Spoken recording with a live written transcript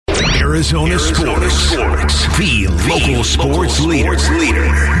Arizona Sports. The local sports leader.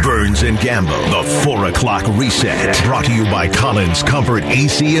 Burns and Gambo. The 4 o'clock reset. Brought to you by Collins Comfort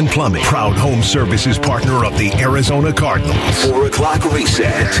AC and Plumbing. Proud home services partner of the Arizona Cardinals. 4 o'clock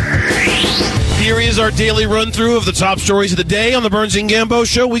reset. Here is our daily run-through of the top stories of the day on the Burns and Gambo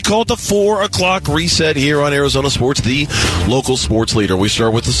Show. We call it the 4 o'clock reset here on Arizona Sports, the local sports leader. We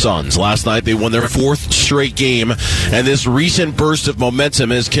start with the Suns. Last night they won their 4th straight game, and this recent burst of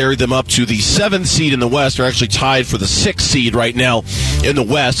momentum has carried them up to the 7th seed in the West. They're actually tied for the 6th seed right now in the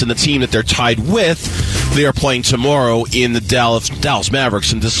West, and the team that they're tied with, they are playing tomorrow in the Dallas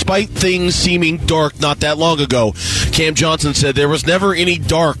Mavericks. And despite things seeming dark not that long ago, Cam Johnson said there was never any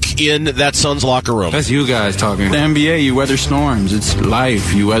dark in that Suns locker room. That's you guys talking. The NBA, you weather storms. It's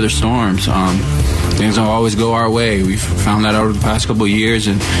life. You weather storms. Things don't always go our way. We've found that out over the past couple of years,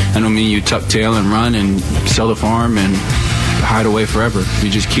 and I don't mean you tuck tail and run and sell the farm and hide away forever. We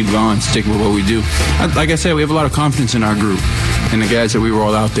just keep going, stick with what we do. Like I said, we have a lot of confidence in our group and the guys that we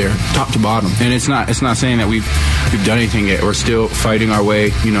roll out there, top to bottom. And it's not saying that we've done anything yet. We're still fighting our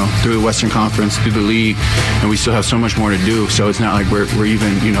way, through the Western Conference, through the league, and we still have so much more to do. So it's not like we're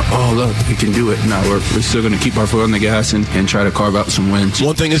even, oh, look, we can do it. No, we're still going to keep our foot on the gas and try to carve out some wins.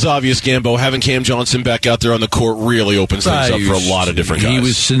 One thing is obvious, Gambo, having Cam Johnson back out there on the court really opens things up for a lot of different guys. He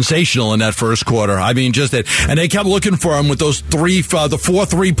was sensational in that first quarter. I mean, just that. And they kept looking for him with those the 4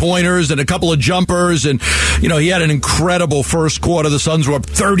 3-pointers and a couple of jumpers. And, he had an incredible first quarter. The Suns were up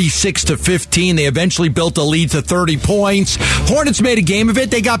 36-15. They eventually built a lead to 30 points. Hornets made a game of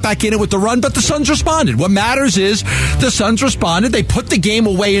it. They got back in it with the run, but the Suns responded. What matters is the Suns responded. They put the game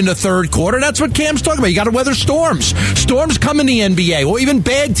away in the third quarter. That's what Cam's talking about. You got to weather storms. Storms come in the NBA, or even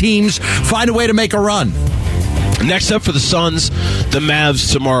bad teams find a way to make a run. Next up for the Suns, the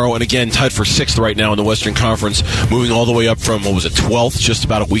Mavs tomorrow, and again, tied for 6th right now in the Western Conference, moving all the way up from, 12th, just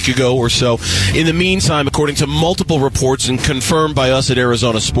about a week ago or so. In the meantime, according to multiple reports and confirmed by us at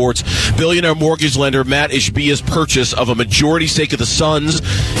Arizona Sports, billionaire mortgage lender Matt Ishbia's purchase of a majority stake of the Suns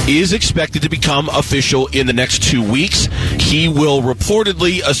is expected to become official in the next 2 weeks. He will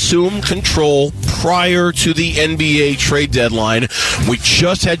reportedly assume control prior to the NBA trade deadline. We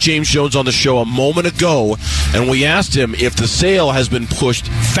just had James Jones on the show a moment ago, and we asked him if the sale has been pushed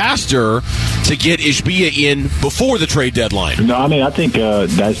faster to get Ishbia in before the trade deadline. No, I think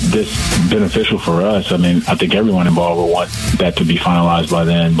that's beneficial for us. I think everyone involved will want that to be finalized by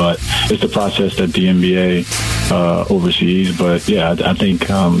then, but it's the process that the NBA oversees. But, yeah, I think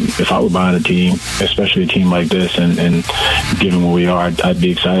if I were buying a team, especially a team like this, and given where we are, I'd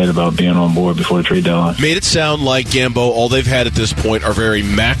be excited about being on board before the trade deadline. Made it sound like, Gambo, all they've had at this point are very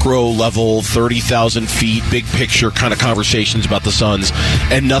macro level, 30,000 feet, big picture kind of conversations about the Suns,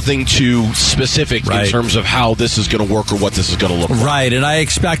 and nothing too specific in terms of how this is going to work or what this is going to look like. Right, and I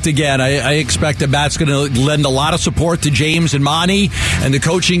expect that Matt's going to lend a lot of support to James and Monty and the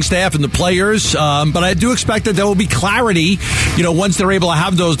coaching staff and the players, but I do expect that there will be clarity, once they're able to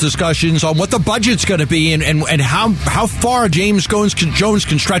have those discussions on what the budget's going to be and how far James Jones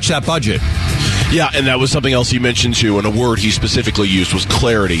can stretch that budget. Yeah, and that was something else he mentioned too, and a word he specifically used was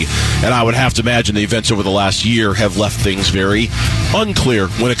clarity. And I would have to imagine the events over the last year have left things very unclear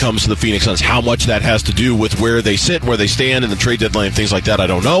when it comes to the Phoenix Suns. How much that has to do with where they sit, where they stand, and the trade deadline and things like that, I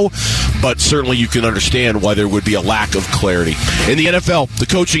don't know. But certainly you can understand why there would be a lack of clarity. In the NFL, the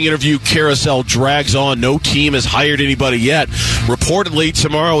coaching interview carousel drags on. No team has hired anybody yet. Reportedly,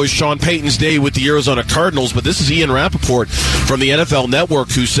 tomorrow is Sean Payton's day with the Arizona Cardinals, but this is Ian Rappaport from the NFL Network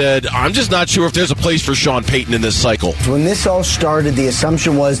who said, I'm just not sure if there's a place for Sean Payton in this cycle. When this all started, the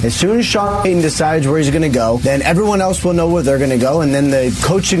assumption was as soon as Sean Payton decides where he's going to go, then everyone else will know where they're going to go, and then the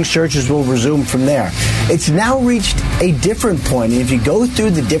coaching searches will resume from there. It's now reached a different point, and if you go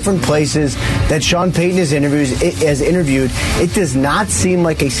through the different places that Sean Payton has interviewed, it does not seem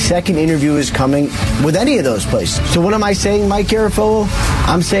like a second interview is coming with any of those places. So what am I saying, Mike Garafolo?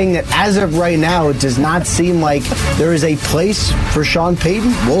 I'm saying that as of right now, it does not seem like there is a place for Sean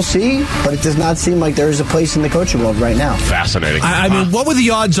Payton. We'll see, but it does not seem like there is a place in the coaching world right now. Fascinating. I mean, what were the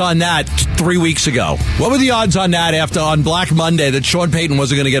odds on that 3 weeks ago? What were the odds on that on Black Monday that Sean Payton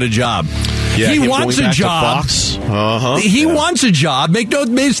wasn't going to get a job? Yeah, he wants a job. He wants a job. Make no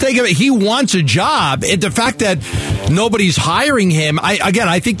mistake of it. He wants a job. And the fact that nobody's hiring him,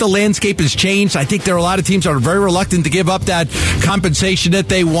 I think the landscape has changed. I think there are a lot of teams that are very reluctant to give up that compensation that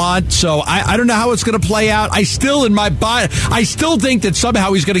they want. So I don't know how it's going to play out. I still think that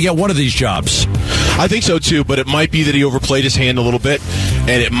somehow he's going to get one of these jobs. I think so too, but it might be that he overplayed his hand a little bit.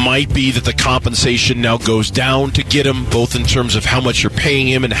 and it might be that the compensation now goes down to get him, both in terms of how much you're paying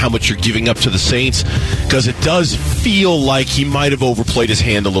him and how much you're giving up to the Saints, because it does feel like he might have overplayed his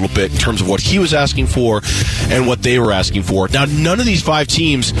hand a little bit in terms of what he was asking for and what they were asking for. Now, none of these 5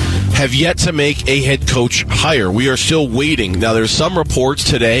 teams have yet to make a head coach hire. We are still waiting. Now, there's some reports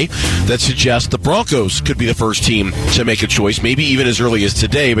today that suggest the Broncos could be the first team to make a choice, maybe even as early as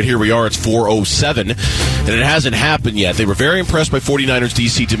today, but here we are, it's 4:07, and it hasn't happened yet. They were very impressed by 49ers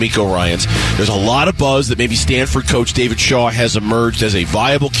DC DeMeco Ryans. There's a lot of buzz that maybe Stanford coach David Shaw has emerged as a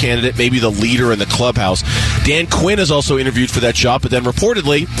viable candidate, maybe the leader in the clubhouse. Dan Quinn has also interviewed for that job, but then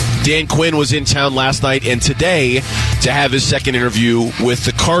reportedly, Dan Quinn was in town last night and today to have his second interview with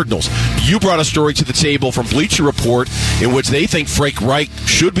the Cardinals. You brought a story to the table from Bleacher Report in which they think Frank Reich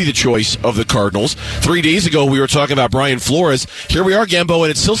should be the choice of the Cardinals. 3 days ago, we were talking about Brian Flores. Here we are, Gambo,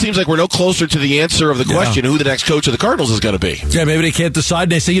 and it still seems like we're no closer to the answer of the question, who the next coach of the Cardinals is going to be. Yeah, maybe they can't decide.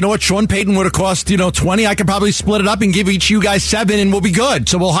 They say, you know what, Sean Payton would have cost, 20. I could probably split it up and give each you guys 7 and we'll be good.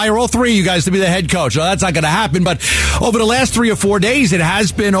 So we'll hire all 3 of you guys to be the head coach. Well, that's not going to happen, but over the last 3 or 4 days, it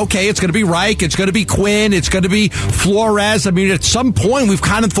has been, okay, it's going to be Reich, it's going to be Quinn, it's going to be Flores. I mean, at some point, we've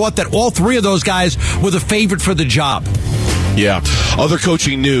kind of thought that all 3 of those guys were the favorite for the job. Yeah. Other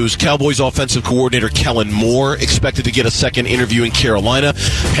coaching news, Cowboys offensive coordinator Kellen Moore expected to get a second interview in Carolina.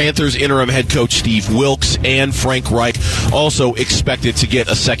 Panthers interim head coach Steve Wilks and Frank Reich also expected to get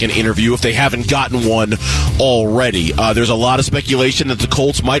a second interview if they haven't gotten one already. There's a lot of speculation that the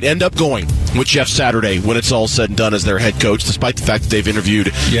Colts might end up going with Jeff Saturday when it's all said and done as their head coach, despite the fact that they've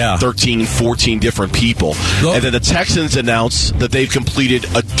interviewed 13, 14 different people. And then the Texans announced that they've completed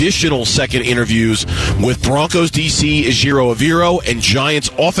additional second interviews with Broncos DC Ejiro Aviro and Giants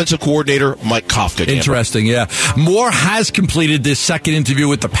offensive coordinator Mike Kafka. Interesting, yeah. Moore has completed this second interview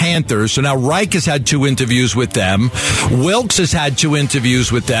with the Panthers, so now Reich has had 2 interviews with them. Wilkes has had 2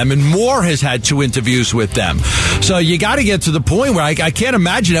 interviews with them, and Moore has had 2 interviews with them. So you got to get to the point where I can't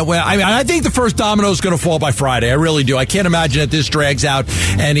imagine it. I think the first domino is going to fall by Friday. I really do. I can't imagine that this drags out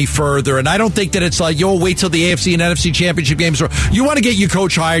any further, and I don't think that it's like, wait till the AFC and NFC championship games. You want to get your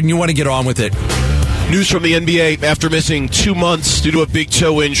coach hired, and you want to get on with it. News from the NBA. After missing 2 months due to a big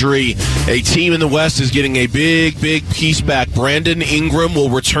toe injury, a team in the West is getting a big piece back. Brandon Ingram will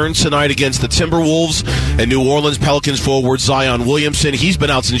return tonight against the Timberwolves, and New Orleans Pelicans forward Zion Williamson, he's been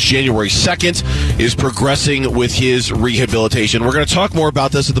out since January 2nd, is progressing with his rehabilitation. We're going to talk more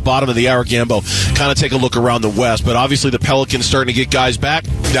about this at the bottom of the hour, Gambo. Kind of take a look around the West, but obviously the Pelicans starting to get guys back.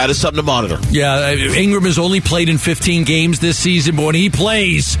 That is something to monitor. Yeah, Ingram has only played in 15 games this season, but when he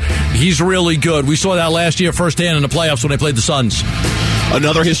plays, he's really good. We saw that last year firsthand in the playoffs when they played the Suns.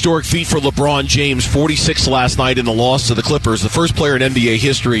 Another historic feat for LeBron James, 46 last night in the loss to the Clippers. The first player in NBA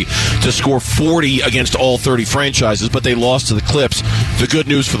history to score 40 against all 30 franchises, but they lost to the Clips. The good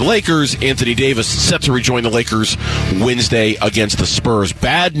news for the Lakers, Anthony Davis set to rejoin the Lakers Wednesday against the Spurs.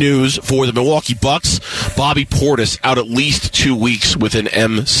 Bad news for the Milwaukee Bucks, Bobby Portis out at least 2 weeks with an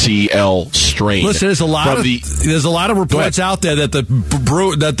MCL strain. Listen, there's a lot of reports out there that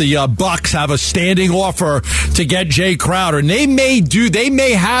the Bucks have a standing offer to get Jay Crowder, and they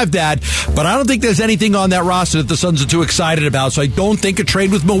may have that, but I don't think there's anything on that roster that the Suns are too excited about. So I don't think a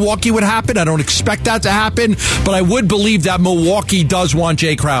trade with Milwaukee would happen. I don't expect that to happen, but I would believe that Milwaukee does want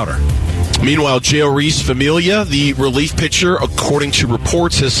Jay Crowder. Meanwhile, Jeurys Familia, the relief pitcher, according to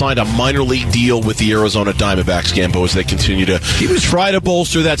reports, has signed a minor league deal with the Arizona Diamondbacks, Gambo, as they continue to try to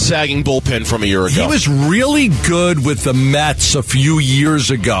bolster that sagging bullpen from a year ago. He was really good with the Mets a few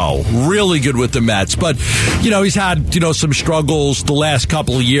years ago. Really good with the Mets. But, he's had, some struggles the last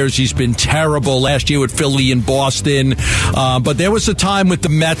couple of years. He's been terrible. Last year with Philly and Boston. But there was a time with the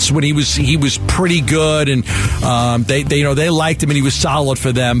Mets when he was pretty good, and they liked him, and he was solid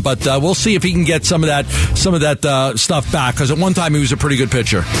for them. But we'll see if he can get some of that stuff back, because at one time he was a pretty good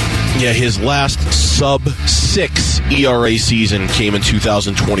pitcher. Yeah, his last sub-6 ERA season came in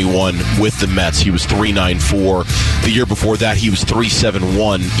 2021 with the Mets. He was 3.94. The year before that, he was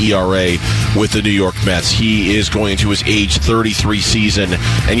 3.71 ERA with the New York Mets. He is going into his age 33 season,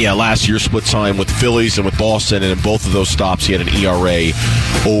 and last year split time with the Phillies and with Boston, and in both of those stops, he had an ERA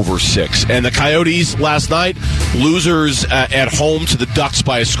over 6. And the Coyotes last night, losers at home to the Ducks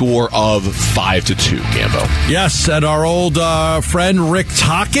by a score of 5-2. Gambo. Yes, and our old friend Rick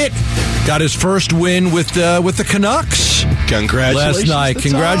Tocchet got his first win with the Canucks. Congratulations last night. to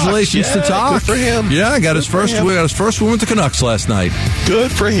Congratulations Talk. to Talk. Good for him. Yeah, got his first win with the Canucks last night.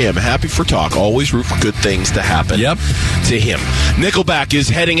 Good for him. Happy for Talk. Always root for good things to happen to him. Nickelback is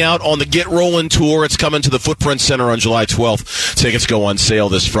heading out on the Get Rollin' tour. It's coming to the Footprint Center on July 12th. Tickets go on sale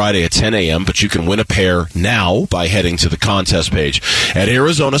this Friday at 10 a.m., but you can win a pair now by heading to the contest page at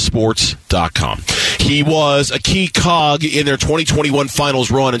arizonasports.com. He was a key cog in their 2021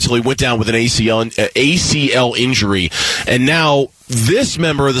 finals run until he went down with an ACL injury. And now this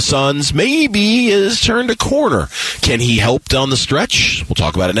member of the Suns maybe has turned a corner. Can he help down the stretch? We'll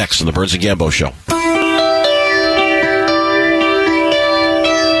talk about it next on the Burns and Gambo Show.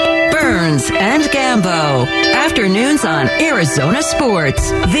 Burns and Gambo. Afternoons on Arizona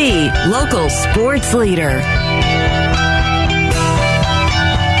Sports, the local sports leader.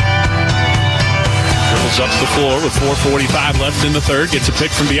 Up the floor with 4:45 left in the third. Gets a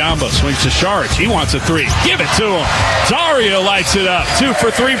pick from Gambo. Swings to Sharge. He wants a three. Give it to him. Dario lights it up. 2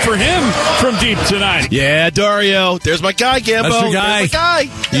 for 3 for him from deep tonight. Yeah, Dario. There's my guy, Gambo. That's your guy.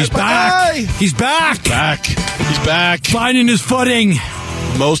 There's my guy. He's back. He's back. He's back. Finding his footing.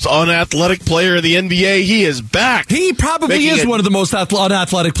 Most unathletic player in the NBA. He is back. He probably is one of the most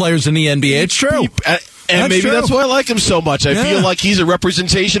unathletic players in the NBA. It's true. And maybe that's why I like him so much. I feel like he's a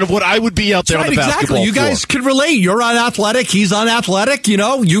representation of what I would be out there on the basketball floor. You guys can relate. You're unathletic. He's unathletic. You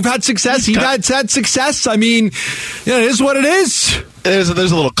know, you've had success. He's had success. I mean, it is what it is. There's a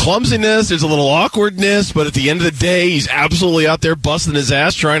little clumsiness. There's a little awkwardness. But at the end of the day, he's absolutely out there busting his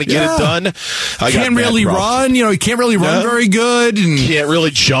ass trying to get it done. Can't really run. He can't really run very good. And can't really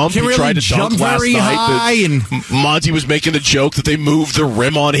jump. Can't he really tried to dunk very last high. night. And Monty was making the joke that they moved the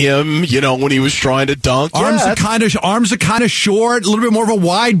rim on him, when he was trying to dunk. Arms are kind of short, a little bit more of a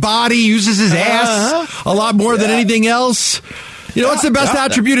wide body, uses his ass a lot more than anything else. What's the best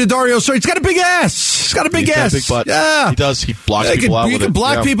attribute of Dario Saric? He's got a big ass. He's got a big ass. Big butt. Yeah. He does. He blocks people out with it. You can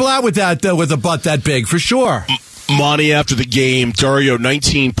block people out with that, with a butt that big, for sure. Monty after the game, Dario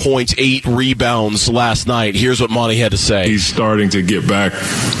 19 points, 8 rebounds last night. Here's what Monty had to say. He's starting to get back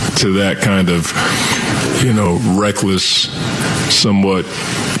to that kind of, reckless, somewhat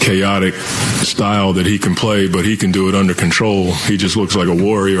chaotic style that he can play, but he can do it under control. He just looks like a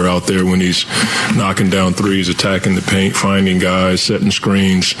warrior out there when he's knocking down threes, attacking the paint, finding guys, setting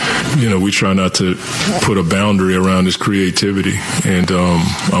screens. We try not to put a boundary around his creativity, and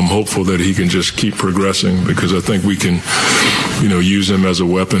I'm hopeful that he can just keep progressing, because I think we can, use him as a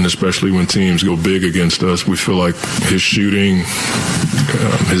weapon, especially when teams go big against us. We feel like his shooting,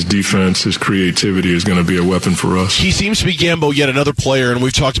 his defense, his creativity is going to be a weapon for us. He seems to be, Gambo, yet another player, and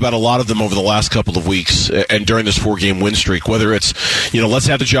we've talked about a lot of them over the last couple of weeks and during this 4-game win streak, whether it's, let's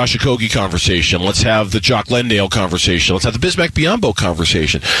have the Josh Okogie conversation, let's have the Jock Lendale conversation, let's have the Bismack Biyombo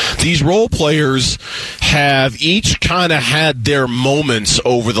conversation. These role players have each kind of had their moments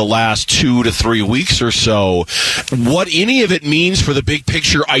over the last 2 to 3 weeks or so. What any of it means for the big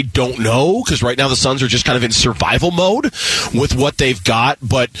picture, I don't know, because right now the Suns are just kind of in survival mode with what they've got,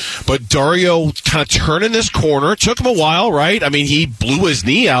 but Dario kind of turning this corner. It took him a while, right? I mean, he blew his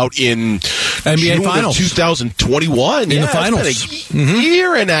knee out in NBA June Finals 2021 in the finals. It's been a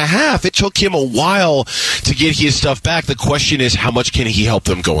year and a half. It took him a while to get his stuff back. The question is, how much can he help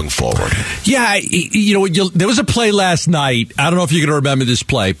them going forward? Yeah, there was a play last night. I don't know if you're going to remember this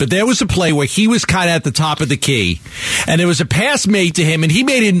play, but there was a play where he was kind of at the top of the key, and there was a pass made to him, and he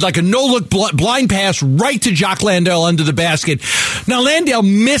made it like a no-look blind pass right to Jock Landale under the basket. Now, Landale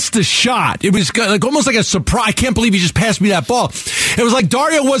missed the shot. It was like almost like a surprise. I can't believe he just passed me that ball. It was like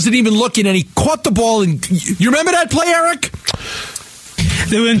Dario wasn't even looking, and he caught the ball. And you remember that play, Eric?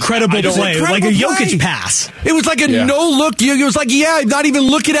 They were incredible play. It was like a Jokic pass. It was like a no-look. It was like, I'm not even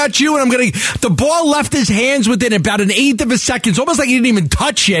looking at you, and I'm going to... The ball left his hands within about an eighth of a second. It's almost like he didn't even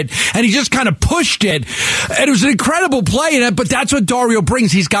touch it, and he just kind of pushed it. And it was an incredible play, but that's what Dario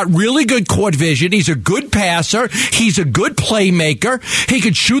brings. He's got really good court vision. He's a good passer. He's a good playmaker. He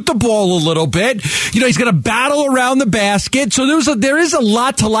could shoot the ball a little bit. He's going to battle around the basket. So there is a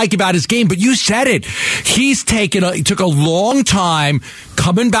lot to like about his game, but you said it. He took a long time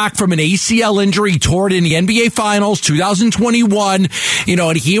coming back from an ACL injury. He tore it in the NBA Finals 2021,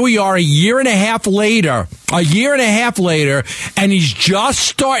 and here we are a year and a half later, and he's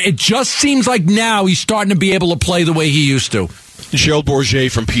just it just seems like now he's starting to be able to play the way he used to. Gerald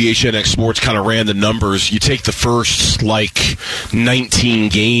Bourget from PHNX Sports kind of ran the numbers. You take the first, 19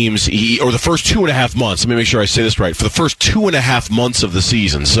 games, or the first 2.5 months. Let me make sure I say this right. For the first 2.5 months of the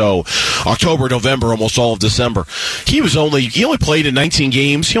season, so October, November, almost all of December, he only played in 19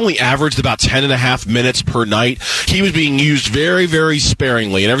 games. He only averaged about 10.5 minutes per night. He was being used very, very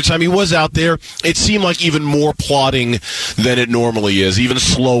sparingly, and every time he was out there, it seemed like even more plodding than it normally is, even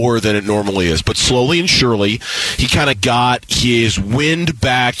slower than it normally is. But slowly and surely, he kind of got his wind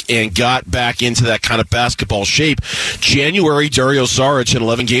back and got back into that kind of basketball shape. January, Dario Saric in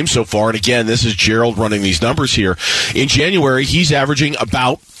 11 games so far, and again, this is Gerald running these numbers here. In January, he's averaging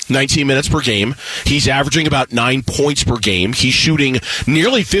about 19 minutes per game. He's averaging about 9 points per game. He's shooting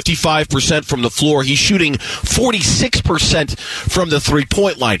nearly 55% from the floor. He's shooting 46% from the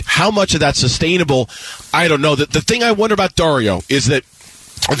three-point line. How much of that's sustainable? I don't know. The thing I wonder about Dario is that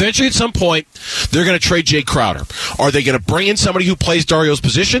eventually, at some point, they're going to trade Jay Crowder. Are they going to bring in somebody who plays Dario's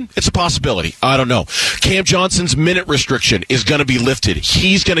position? It's a possibility. I don't know. Cam Johnson's minute restriction is going to be lifted.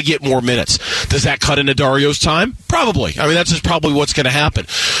 He's going to get more minutes. Does that cut into Dario's time? Probably. I mean, that's just probably what's going to happen.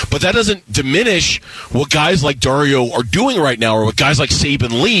 But that doesn't diminish what guys like Dario are doing right now, or what guys like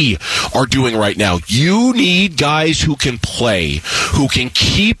Saban Lee are doing right now. You need guys who can play, who can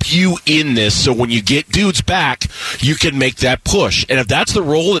keep you in this, so when you get dudes back, you can make that push. And if that's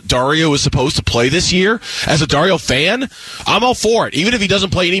the role that Dario is supposed to play this year, as a Dario fan, I'm all for it. Even if he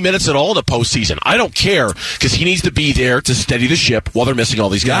doesn't play any minutes at all in the postseason, I don't care, because he needs to be there to steady the ship while they're missing all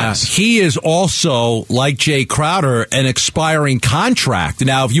these guys. He is also, like Jay Crowder, an expiring contract.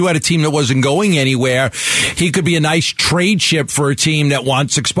 Now, if you had a team that wasn't going anywhere, he could be a nice trade chip for a team that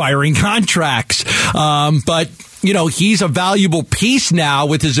wants expiring contracts. But he's a valuable piece now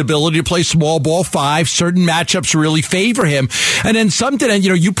with his ability to play small ball five. Certain matchups really favor him. And then something, and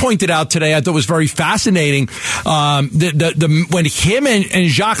you pointed out today, I thought was very fascinating, when him and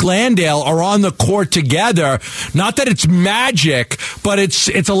Jacques Landale are on the court together, not that it's magic, but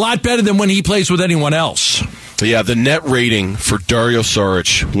it's a lot better than when he plays with anyone else. Yeah, the net rating for Dario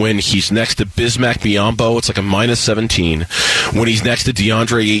Saric when he's next to Bismack Biyombo, it's like a -17. When he's next to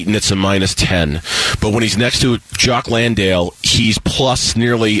DeAndre Ayton, it's a -10. But when he's next to Jacques Landale, he's plus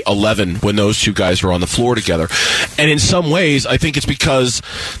nearly 11 when those two guys are on the floor together. And in some ways, I think it's because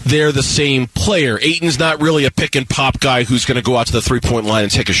they're the same player. Ayton's not really a pick-and-pop guy who's going to go out to the three-point line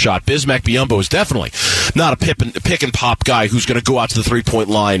and take a shot. Bismack Biyombo is definitely not a pick-and-pop guy who's going to go out to the three-point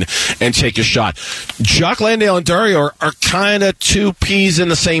line and take a shot. Jacques Landale and Dario are kind of two peas in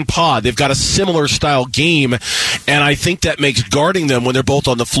the same pod. They've got a similar style game, and I think that makes guarding them when they're both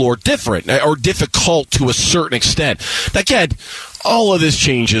on the floor different, or difficult to a certain extent. Again, all of this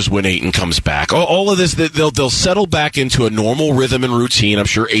changes when Ayton comes back. All of this, they'll settle back into a normal rhythm and routine. I'm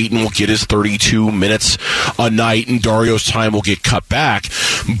sure Ayton will get his 32 minutes a night, and Dario's time will get cut back.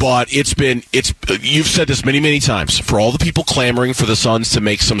 But you've said this many, many times. For all the people clamoring for the Suns to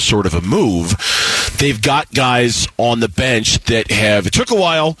make some sort of a move, they've got guys on the bench that it took a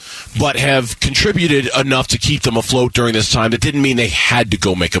while, but have contributed enough to keep them afloat during this time. That didn't mean they had to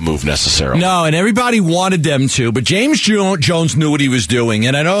go make a move necessarily. No, and everybody wanted them to, but James Jones knew what he was doing.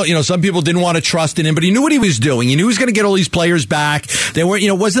 And I know, some people didn't want to trust in him, but he knew what he was doing. He knew he was going to get all these players back. They weren't,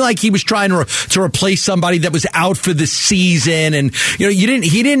 it wasn't like he was trying to replace somebody that was out for the season. And,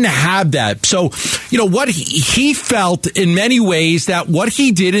 he didn't have that. So, what he felt in many ways that what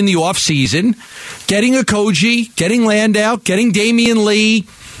he did in the offseason, getting Okogie, getting Landale, getting Damian Lee,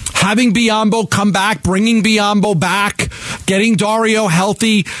 having Biyombo come back, bringing Biyombo back, getting Dario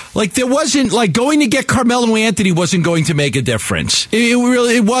healthy. There wasn't, going to get Carmelo Anthony wasn't going to make a difference. It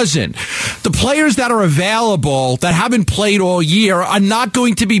really wasn't. The players that are available that haven't played all year are not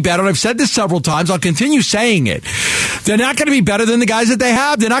going to be better. And I've said this several times. I'll continue saying it. They're not going to be better than the guys that they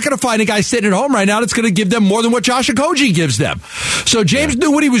have. They're not going to find a guy sitting at home right now that's going to give them more than what Josh Okogie gives them. So James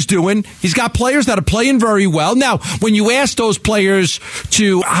knew what he was doing. He's got players that are playing very well. Now, when you ask those players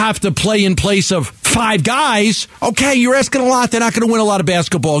to have to play in place of 5 guys, okay, you're asking a lot. They're not going to win a lot of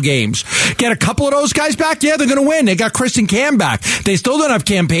basketball games. Get a couple of those guys back, yeah, they're going to win. They got Chris and Cam back. They still don't have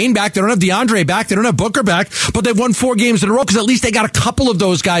Campaign back. They don't have DeAndre back. They don't have Booker back, but they've won 4 games in a row because at least they got a couple of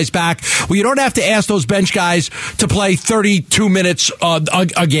those guys back. Well, you don't have to ask those bench guys to play 32 minutes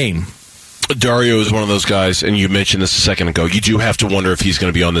a game. Dario is one of those guys, and you mentioned this a second ago. You do have to wonder if he's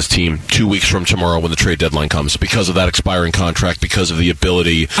going to be on this team 2 weeks from tomorrow when the trade deadline comes because of that expiring contract, because of the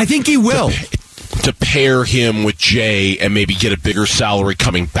ability. I think he will. To pair him with Jay and maybe get a bigger salary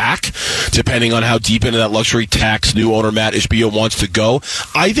coming back, depending on how deep into that luxury tax new owner Matt Ishbia wants to go.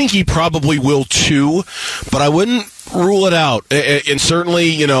 I think he probably will too, but I wouldn't rule it out. And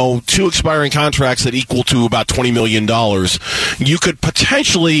certainly, 2 expiring contracts that equal to about $20 million, you could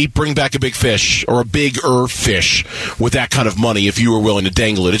potentially bring back a big fish or a bigger fish with that kind of money if you were willing to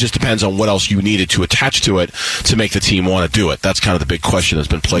dangle it. It just depends on what else you needed to attach to it to make the team want to do it. That's kind of the big question that's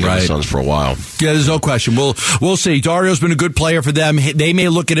been plaguing the Suns for a while. Yeah, there's no question. We'll see. Dario's been a good player for them. They may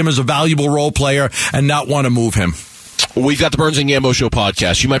look at him as a valuable role player and not want to move him. We've got the Burns and Gambo Show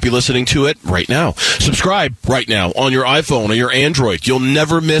podcast. You might be listening to it right now. Subscribe right now on your iPhone or your Android. You'll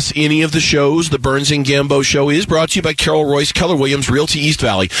never miss any of the shows. The Burns and Gambo Show is brought to you by Carol Royce, Keller Williams, Realty East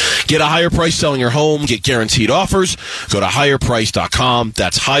Valley. Get a higher price selling your home. Get guaranteed offers. Go to higherprice.com.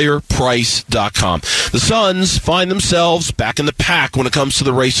 That's higherprice.com. The Suns find themselves back in the pack when it comes to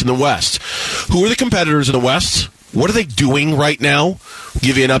the race in the West. Who are the competitors in the West? What are they doing right now? We'll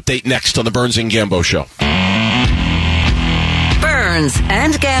give you an update next on the Burns and Gambo Show. Burns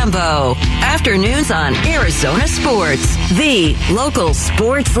and Gambo. Afternoons on Arizona Sports, the local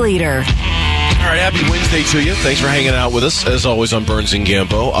sports leader. All right, happy Wednesday to you. Thanks for hanging out with us, as always, on Burns and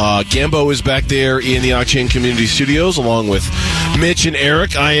Gambo. Gambo is back there in the Octane Community Studios, along with Mitch and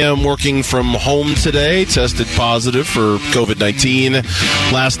Eric. I am working from home today, tested positive for COVID-19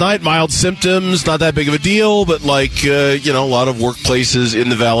 last night. Mild symptoms, not that big of a deal, but like, a lot of workplaces in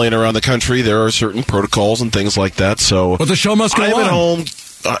the Valley and around the country, there are certain protocols and things like that. So, but the show must go on. I'm at home.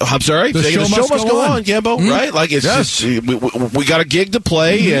 I'm sorry? The show must go on, Gambo, right? Like, it's just, we got a gig to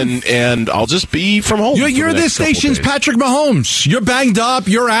play, and I'll just be from home. You're this station's Patrick Mahomes. You're banged up,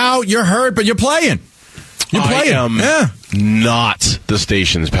 you're out, you're hurt, but you're playing. You're playing. I am not the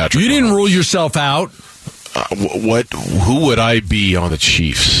station's Patrick You Mahomes. didn't rule yourself out. Who would I be on the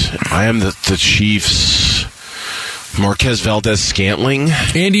Chiefs? I am the Chiefs' Marquez Valdez-Scantling.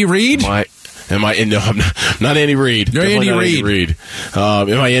 Andy Reid? No, I'm not Andy Reid. You're Andy Reid. Am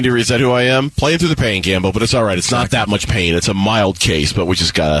I Andy Reid? Is that who I am? Playing through the pain, Gambo, but it's all right. It's not that much pain. It's a mild case, but we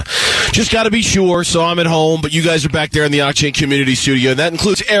just gotta be sure. So I'm at home, but you guys are back there in the Octane Community Studio, and that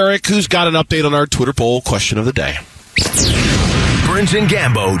includes Eric, who's got an update on our Twitter poll question of the day. Burns and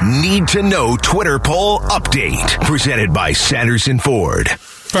Gambo need to know Twitter poll update. Presented by Sanderson Ford.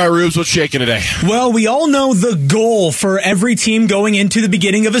 All right, Rubes, what's shaking today? Well, we all know the goal for every team going into the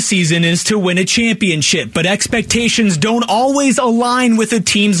beginning of a season is to win a championship, but expectations don't always align with a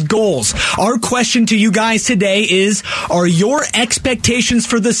team's goals. Our question to you guys today is, are your expectations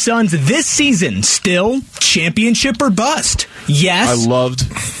for the Suns this season still championship or bust? Yes.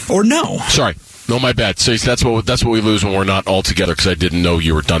 Or no? Sorry. No, my bad. So that's what we lose when we're not all together, because I didn't know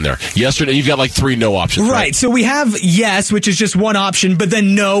you were done there. Yesterday, you've got like 3 no options, right? So we have yes, which is just one option, but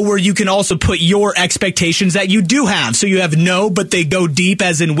then no, where you can also put your expectations that you do have. So you have no, but they go deep,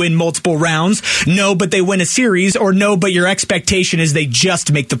 as in win multiple rounds. No, but they win a series. Or no, but your expectation is they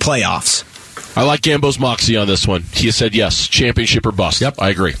just make the playoffs. I like Gambo's moxie on this one. He said yes, championship or bust. Yep, I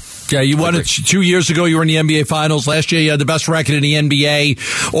agree. Yeah, you won it 2 years ago. You were in the NBA Finals. Last year, you had the best record in the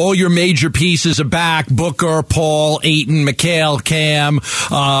NBA. All your major pieces are back: Booker, Paul, Ayton, McHale, Cam.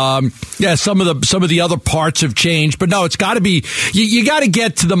 Some of the other parts have changed, but no, it's got to be. You got to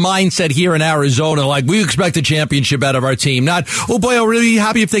get to the mindset here in Arizona. Like, we expect a championship out of our team. Not, oh boy, I'm really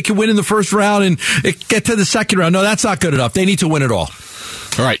happy if they can win in the first round and get to the second round. No, that's not good enough. They need to win it all.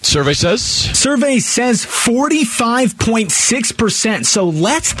 All right, survey says 45.6%, so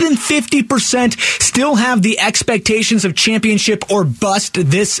less than 50% still have the expectations of championship or bust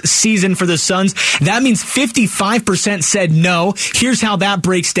this season for the Suns. That means 55% said no. Here's how that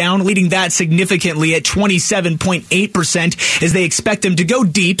breaks down, leading that significantly at 27.8% as they expect them to go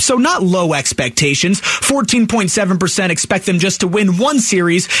deep, so not low expectations. 14.7% expect them just to win one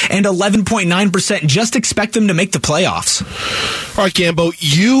series, and 11.9% just expect them to make the playoffs. All right, Gambo,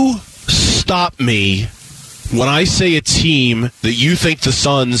 you stop me when I say a team that you think the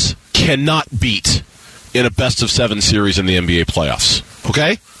Suns cannot beat in a best-of-7 series in the NBA playoffs.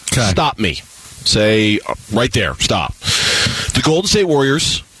 Okay? Stop me. Say, right there, stop. The Golden State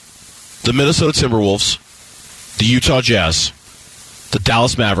Warriors, the Minnesota Timberwolves, the Utah Jazz, the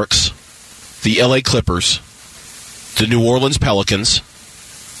Dallas Mavericks, the LA Clippers, the New Orleans Pelicans,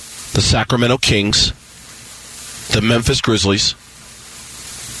 the Sacramento Kings, the Memphis Grizzlies,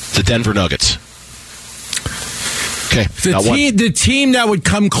 the Denver Nuggets. Okay, the team that would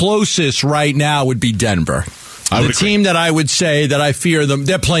come closest right now would be Denver. The team that I would say that I fear them,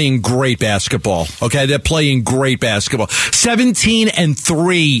 they're playing great basketball. Okay, they're playing great basketball.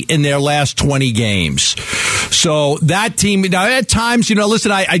 17-3 in their last 20 games. So that team, now at times,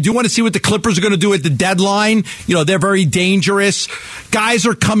 listen, I do want to see what the Clippers are going to do at the deadline. They're very dangerous. Guys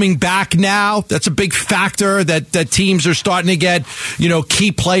are coming back now. That's a big factor that teams are starting to get,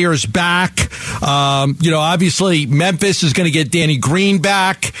 key players back. Obviously Memphis is going to get Danny Green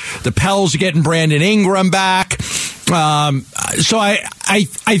back. The Pels are getting Brandon Ingram back. So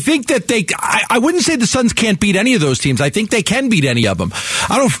I think that I wouldn't say the Suns can't beat any of those teams. I think they can beat any of them.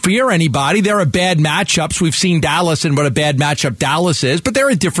 I don't fear anybody. There are bad matchups. We've seen Dallas and what a bad matchup Dallas is, but they're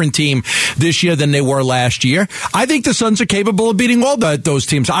a different team this year than they were last year. I think the Suns are capable of beating all those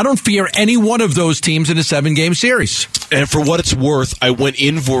teams. I don't fear any one of those teams in a 7-game series. And for what it's worth, I went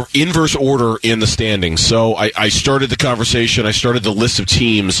inverse order in the standings. So I started the conversation. I started the list of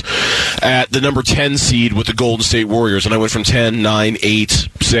teams at the number 10 seed with the Golden State Warriors, and I went from 10, 9, 8,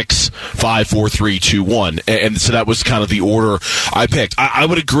 6, 5, 4, 3, 2, 1. And so that was kind of the order I picked. I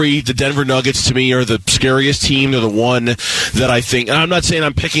would agree the Denver Nuggets, to me, are the scariest team. They're the one that I think, and I'm not saying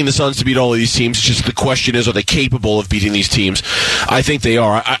I'm picking the Suns to beat all of these teams, it's just the question is, are they capable of beating these teams? I think they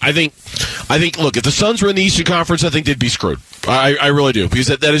are. I think, look, if the Suns were in the Eastern Conference, I think they'd be screwed. I really do, because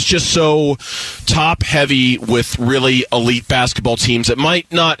that is just so top-heavy with really elite basketball teams that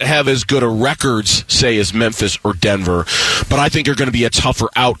might not have as good a records, say, as Memphis or Denver, but I think are going to be a tougher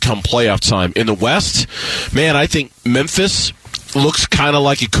outcome playoff time. In the West, man, I think Memphis looks kind of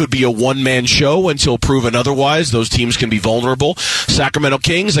like it could be a one-man show until proven otherwise. Those teams can be vulnerable. Sacramento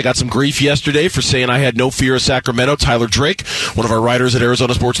Kings, I got some grief yesterday for saying I had no fear of Sacramento. Tyler Drake, one of our writers at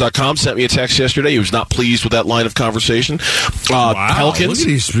ArizonaSports.com, sent me a text yesterday. He was not pleased with that line of conversation. Wow, Pelicans. Look at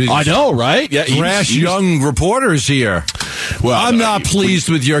these I know, right? Yeah, brash young reporters here. Well, I'm not pleased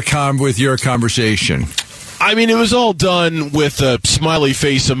with your conversation. I mean, it was all done with a smiley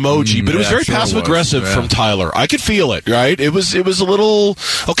face emoji, but it was very passive-aggressive from Tyler. I could feel it, right? It was a little,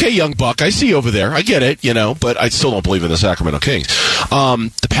 okay, young buck, I see you over there. I get it, but I still don't believe in the Sacramento Kings. Now,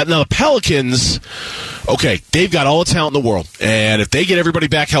 the Pelicans, okay, they've got all the talent in the world, and if they get everybody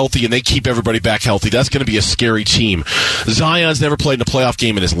back healthy and they keep everybody back healthy, that's going to be a scary team. Zion's never played in a playoff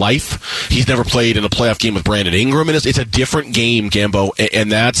game in his life. He's never played in a playoff game with Brandon Ingram. It's a different game, Gambo,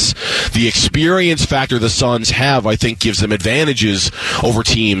 and that's the experience factor the Suns have, I think, gives them advantages over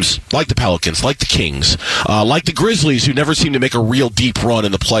teams like the Pelicans, like the Kings, like the Grizzlies, who never seem to make a real deep run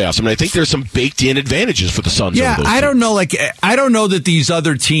in the playoffs. I mean, I think there's some baked-in advantages for the Suns. Yeah, over those I don't teams. know. I don't know that these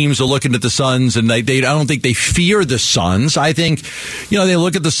other teams are looking at the Suns, and I don't think they fear the Suns. I think, they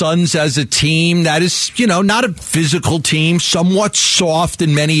look at the Suns as a team that is, not a physical team, somewhat soft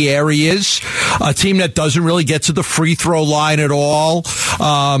in many areas, a team that doesn't really get to the free throw line at all,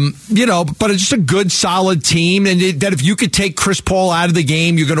 but it's just a good, solid team, and that if you could take Chris Paul out of the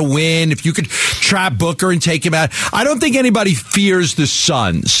game, you're going to win. If you could trap Booker and take him out, I don't think anybody fears the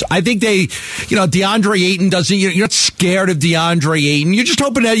Suns. I think they, DeAndre Ayton doesn't. You're not scared of DeAndre Ayton. You're just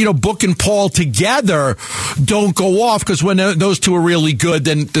hoping that Book and Paul together don't go off, because when those two are really good,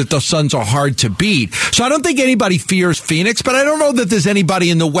 then the Suns are hard to beat. So I don't think anybody fears Phoenix, but I don't know that there's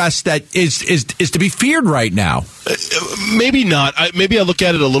anybody in the West that is to be feared right now. Maybe not. Maybe I look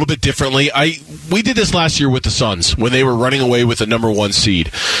at it a little bit differently. We did this last year with the Suns when they were running away with the number 1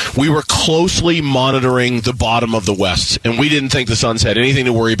 seed. We were closely monitoring the bottom of the West, and we didn't think the Suns had anything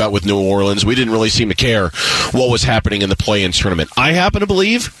to worry about with New Orleans. We didn't really seem to care what was happening in the play-in tournament. I happen to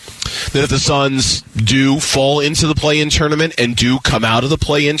believe that if the Suns do fall into the play-in tournament and do come out of the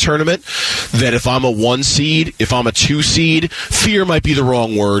play-in tournament, that if I'm a 1 seed, if I'm a 2 seed, fear might be the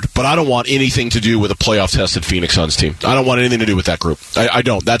wrong word, but I don't want anything to do with a playoff-tested Phoenix Suns team. I don't want anything to do with that group. I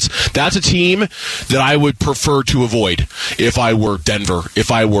don't. That's a team that I would prefer to avoid if I were Denver,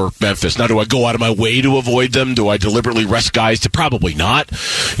 if I were Memphis. Now, do I go out of my way to avoid them? Do I deliberately rest guys? Probably not.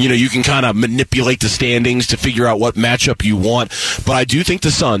 You can kind of manipulate the standings to figure out what matchup you want, but I do think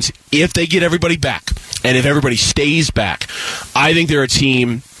the Suns, if they get everybody back, and if everybody stays back, I think they're a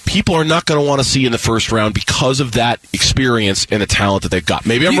team people are not going to want to see in the first round because of that experience and the talent that they've got.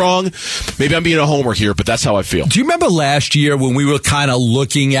 Maybe I'm wrong. Maybe I'm being a homer here, but that's how I feel. Do you remember last year when we were kind of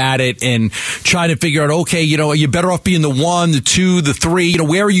looking at it and trying to figure out, okay, are you better off being the 1, the 2, the 3?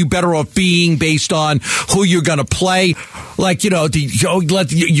 Where are you better off being based on who you're going to play? Like, you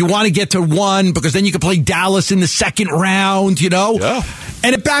want to get to 1 because then you can play Dallas in the second round, Yeah.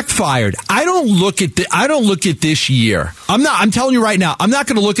 And it backfired. I don't look at this year. I'm telling you right now, I'm not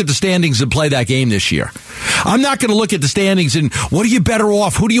going to look at the standings and play that game this year. I'm not going to look at the standings and what are you better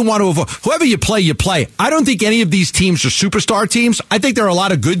off? Who do you want to avoid? Whoever you play, you play. I don't think any of these teams are superstar teams. I think there are a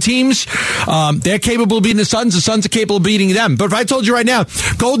lot of good teams. They're capable of beating the Suns are capable of beating them. But if I told you right now,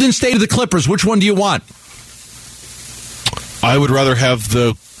 Golden State or the Clippers, which one do you want? I would rather have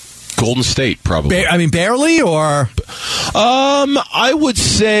the Golden State, probably. Barely, or? I would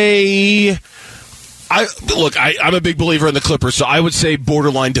say... I'm a big believer in the Clippers, so I would say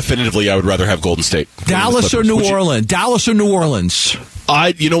borderline definitively I would rather have Golden State. Dallas or New Orleans? Dallas or New Orleans?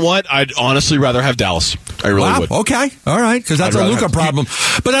 You know what? I'd honestly rather have Dallas. I really would. Okay. All right. Because that's a Luka problem.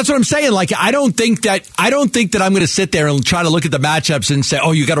 But that's what I'm saying. Like, I don't think that I'm going to sit there and try to look at the matchups and say,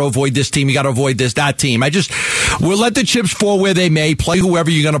 oh, you got to avoid this team. You got to avoid that team. We'll let the chips fall where they may. Play whoever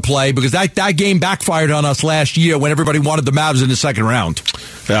you're going to play, because that game backfired on us last year when everybody wanted the Mavs in the second round.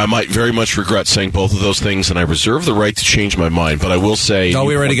 I might very much regret saying both of those things, and I reserve the right to change my mind. But I will say... No,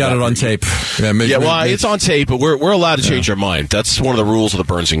 we already got it on tape. It's on tape, but we're allowed to change our mind. That's one of the rules of the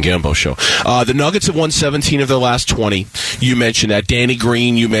Burns and Gambo show. The Nuggets have won 17 of their last 20. You mentioned that. Danny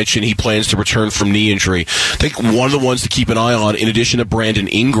Green, you mentioned he plans to return from knee injury. I think one of the ones to keep an eye on, in addition to Brandon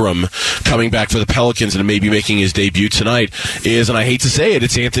Ingram coming back for the Pelicans and maybe making his debut tonight, is, and I hate to say it,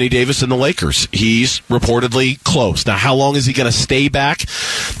 it's Anthony Davis and the Lakers. He's reportedly close. Now, how long is he going to stay back?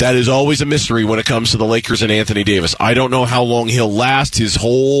 That is always a mystery when it comes to the Lakers and Anthony Davis. I don't know how long he'll last. His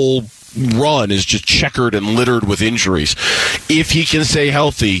whole run is just checkered and littered with injuries. If he can stay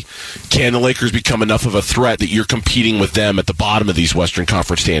healthy, can the Lakers become enough of a threat that you're competing with them at the bottom of these Western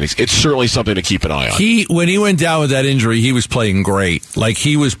Conference standings? It's certainly something to keep an eye on. When he went down with that injury, he was playing great. Like,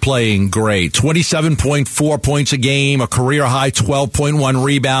 he was playing great. 27.4 points a game, a career high 12.1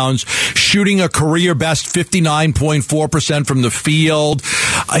 rebounds, shooting a career best 59.4% from the field.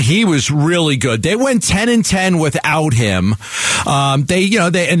 He was really good. They went 10-10 without him.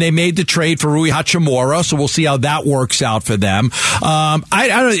 They made the trade for Rui Hachimura, so we'll see how that works out for them. I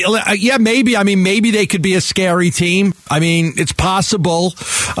don't know. Yeah, maybe. Maybe they could be a scary team. It's possible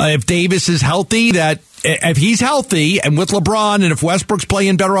if Davis is healthy, that if he's healthy and with LeBron, and if Westbrook's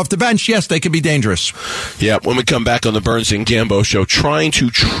playing better off the bench, yes, they could be dangerous. Yeah, when we come back on the Burns and Gambo show, trying to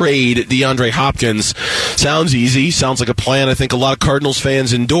trade DeAndre Hopkins sounds easy, sounds like a plan I think a lot of Cardinals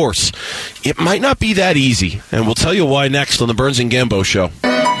fans endorse. It might not be that easy, and we'll tell you why next on the Burns and Gambo show.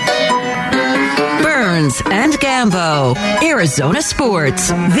 Burns and Gambo, Arizona Sports,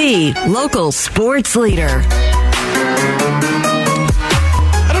 the local sports leader.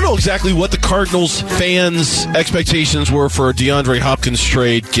 I don't know exactly what the Cardinals fans' expectations were for a DeAndre Hopkins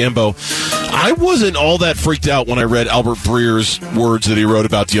trade, Gambo. I wasn't all that freaked out when I read Albert Breer's words that he wrote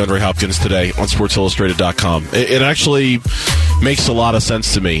about DeAndre Hopkins today on SportsIllustrated.com. It actually makes a lot of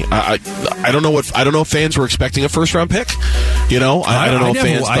sense to me. I don't know if fans were expecting a first-round pick. I don't know if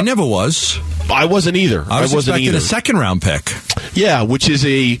fans... I never was. I wasn't either. I was expecting a second-round pick. Yeah, which is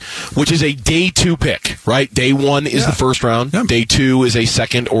a day 2 pick, right? Day 1 is the first round. Yeah. Day 2 is a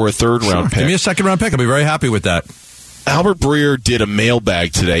second or a third round pick. Give me a second-round pick. I'll be very happy with that. Albert Breer did a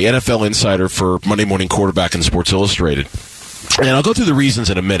mailbag today, NFL insider for Monday Morning Quarterback and Sports Illustrated. And I'll go through the reasons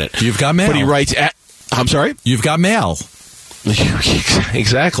in a minute. You've got mail. But he writes, I'm sorry? You've got mail.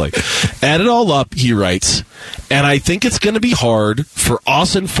 Exactly. Add it all up, he writes, and I think it's going to be hard for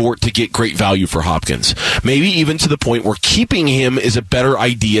us and Fort to get great value for Hopkins. Maybe even to the point where keeping him is a better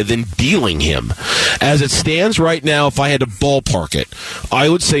idea than dealing him. As it stands right now, if I had to ballpark it, I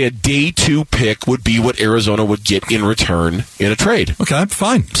would say a day 2 pick would be what Arizona would get in return in a trade. Okay,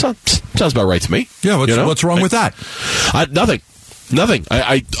 fine. Sounds about right to me. Yeah, what's wrong with that? Nothing.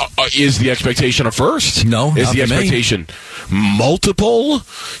 Is the expectation a first? No. Is the expectation multiple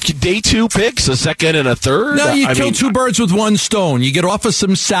day 2 picks, a second and a third? No, you kill two birds with one stone. You get off of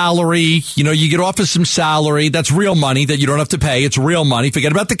some salary. That's real money that you don't have to pay. It's real money.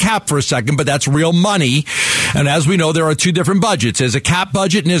 Forget about the cap for a second, but that's real money. And as we know, there are two different budgets. There's a cap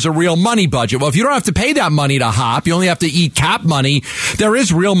budget and there's a real money budget. Well, if you don't have to pay that money to Hop, you only have to eat cap money. There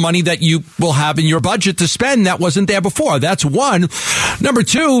is real money that you will have in your budget to spend that wasn't there before. That's one. Number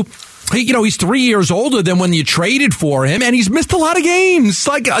 2, he's 3 years older than when you traded for him, and he's missed a lot of games.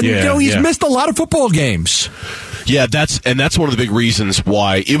 He's missed a lot of football games. Yeah, that's one of the big reasons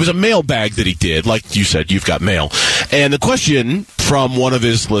why it was a mailbag that he did. Like you said, you've got mail. And the question from one of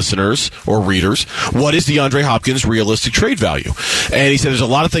his listeners or readers, what is DeAndre Hopkins' realistic trade value? And he said there's a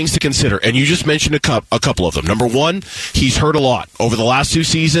lot of things to consider, and you just mentioned a couple of them. Number one, he's hurt a lot. Over the last 2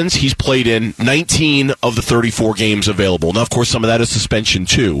 seasons, he's played in 19 of the 34 games available. Now, of course, some of that is suspension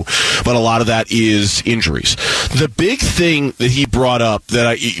too, but a lot of that is injuries. The big thing that he brought up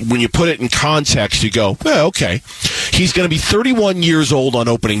that when you put it in context, you go, well, okay, he's going to be 31 years old on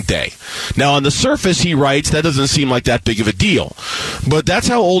opening day. Now, on the surface, he writes, that doesn't seem like that big of a deal. But that's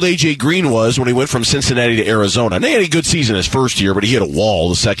how old A.J. Green was when he went from Cincinnati to Arizona. And he had a good season his first year, but he hit a wall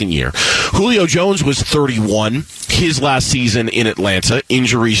the second year. Julio Jones was 31 his last season in Atlanta.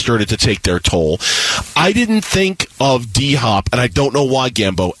 Injuries started to take their toll. I didn't think of D-Hop, and I don't know why,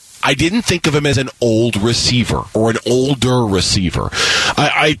 Gambo. I didn't think of him as an old receiver or an older receiver.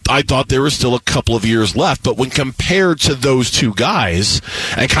 I thought there was still a couple of years left, but when compared to those two guys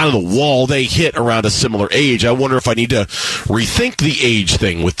and kind of the wall they hit around a similar age, I wonder if I need to rethink the age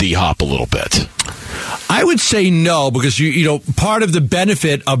thing with D-Hop a little bit. I would say no, because you know part of the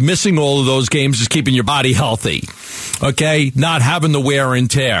benefit of missing all of those games is keeping your body healthy. Okay, not having the wear and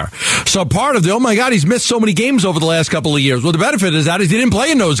tear. So part of the, oh my God, he's missed so many games over the last couple of years. Well, the benefit is that he didn't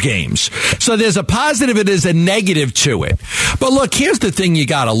play in those games. So there's a positive and there's a negative to it. But look, here's the thing you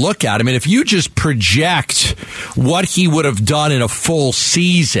got to look at. I mean, if you just project what he would have done in a full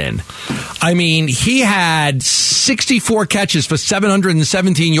season, I mean, he had 64 catches for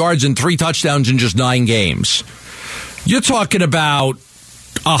 717 yards and 3 touchdowns in just 9 games. You're talking about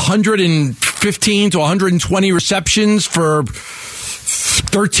 115 to 120 receptions for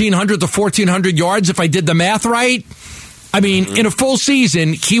 1,300 to 1,400 yards, if I did the math right. I mean, in a full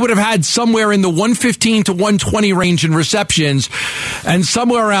season, he would have had somewhere in the 115 to 120 range in receptions and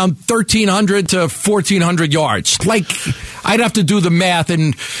somewhere around 1,300 to 1,400 yards. Like, I'd have to do the math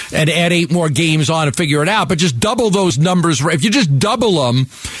and add 8 more games on and figure it out, but just double those numbers. If you just double them,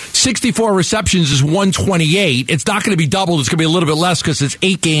 64 receptions is 128. It's not going to be doubled. It's going to be a little bit less because it's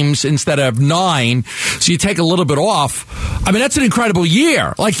 8 games instead of 9. So you take a little bit off. I mean, that's an incredible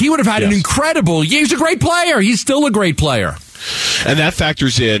year. Like, he would have had an incredible year. He's a great player. He's still a great player. And that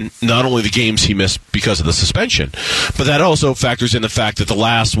factors in not only the games he missed because of the suspension, but that also factors in the fact that the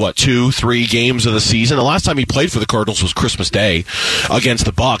last, 2-3 games of the season, the last time he played for the Cardinals was Christmas Day against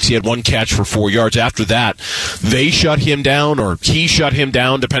the Bucs. He had 1 catch for 4 yards. After that, they shut him down, or he shut him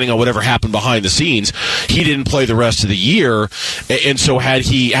down, depending on whatever happened behind the scenes. He didn't play the rest of the year. And so had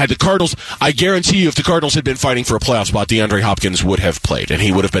the Cardinals, I guarantee you, if the Cardinals had been fighting for a playoff spot, DeAndre Hopkins would have played, and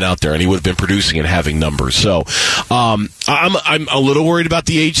he would have been out there, and he would have been producing and having numbers. So I'm a little worried about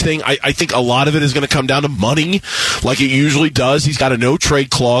the age thing. I think a lot of it is going to come down to money, like it usually does. He's got a no-trade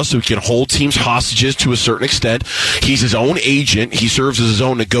clause, so he can hold teams hostages to a certain extent. He's his own agent. He serves as his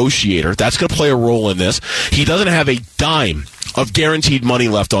own negotiator. That's going to play a role in this. He doesn't have a dime of guaranteed money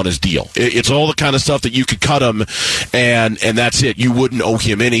left on his deal. It's all the kind of stuff that you could cut him, and that's it. You wouldn't owe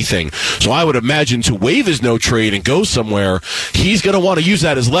him anything. So I would imagine to waive his no trade and go somewhere, he's going to want to use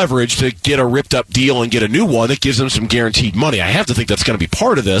that as leverage to get a ripped-up deal and get a new one that gives him some guaranteed money. I have to think that's going to be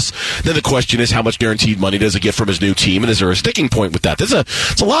part of this. Then the question is, how much guaranteed money does he get from his new team, and is there a sticking point with that?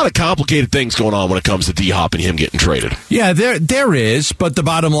 It's a lot of complicated things going on when it comes to D-Hop and him getting traded. Yeah, there is, but the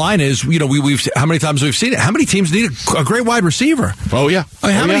bottom line is, we've how many times we've seen it? How many teams need a great wide receiver? Oh, yeah. I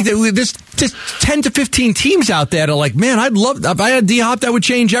mean, how many? There's just 10 to 15 teams out there that are like, man, if I had D-Hop, that would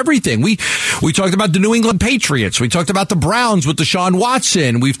change everything. We talked about the New England Patriots. We talked about the Browns with Deshaun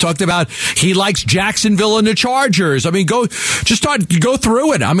Watson. We've talked about he likes Jacksonville and the Chargers. I mean, go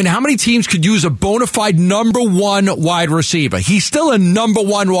through it. I mean, how many teams could use a bona fide number 1 wide receiver? He's still a number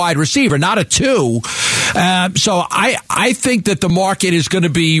 1 wide receiver, not a 2. So I think that the market is going to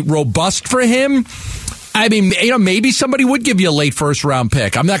be robust for him. I mean, maybe somebody would give you a late first-round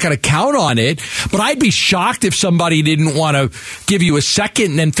pick. I'm not going to count on it, but I'd be shocked if somebody didn't want to give you a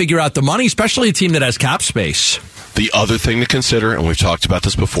second and then figure out the money, especially a team that has cap space. The other thing to consider, and we've talked about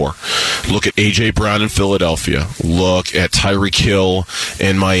this before, look at A.J. Brown in Philadelphia. Look at Tyreek Hill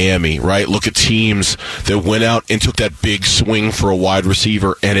in Miami, right? Look at teams that went out and took that big swing for a wide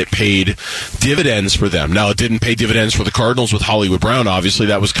receiver, and it paid dividends for them. Now, it didn't pay dividends for the Cardinals with Hollywood Brown. Obviously,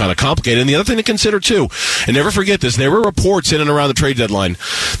 that was kind of complicated. And the other thing to consider, too, and never forget this, there were reports in and around the trade deadline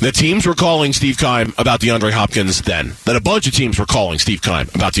that teams were calling Steve Keim about DeAndre Hopkins then, that a bunch of teams were calling Steve Keim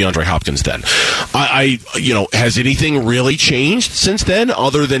about DeAndre Hopkins then. Has anything really changed since then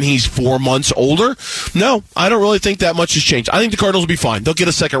other than he's 4 months older? No, I don't really think that much has changed. I think the Cardinals will be fine. They'll get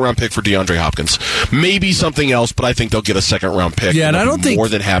a second-round pick for DeAndre Hopkins. Maybe something else, but I think they'll get a second-round pick. Yeah, and I don't think more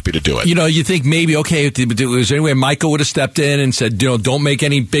than happy to do it. You think maybe, okay, was there any way Michael would have stepped in and said, don't make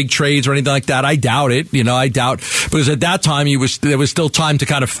any big trades or anything like that? I doubt it. I doubt, because at that time there was still time to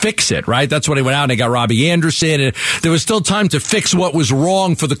kind of fix it, right? That's when he went out and they got Robbie Anderson, and there was still time to fix what was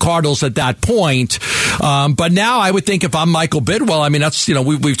wrong for the Cardinals at that point. But now I would think if I'm Michael Bidwell, I mean, that's,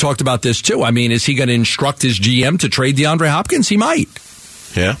 we've talked about this too. I mean, is he going to instruct his GM to trade DeAndre Hopkins? He might.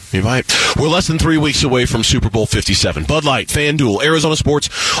 Yeah, he might. We're less than 3 weeks away from Super Bowl 57. Bud Light, FanDuel, Arizona Sports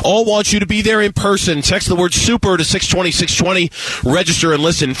all want you to be there in person. Text the word SUPER to 620-620. Register and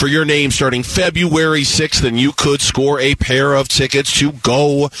listen for your name starting February 6th, and you could score a pair of tickets to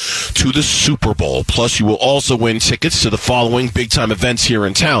go to the Super Bowl. Plus, you will also win tickets to the following big-time events here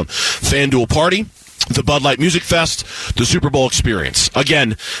in town. FanDuel Party, the Bud Light Music Fest, the Super Bowl Experience.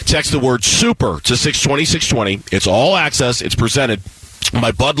 Again, text the word SUPER to 620-620. It's all access. It's presented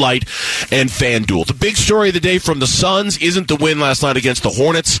by Bud Light and FanDuel. The big story of the day from the Suns isn't the win last night against the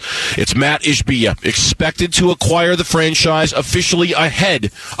Hornets. It's Matt Ishbia, expected to acquire the franchise officially ahead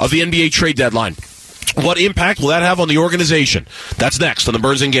of the NBA trade deadline. What impact will that have on the organization? That's next on the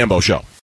Burns and Gambo Show.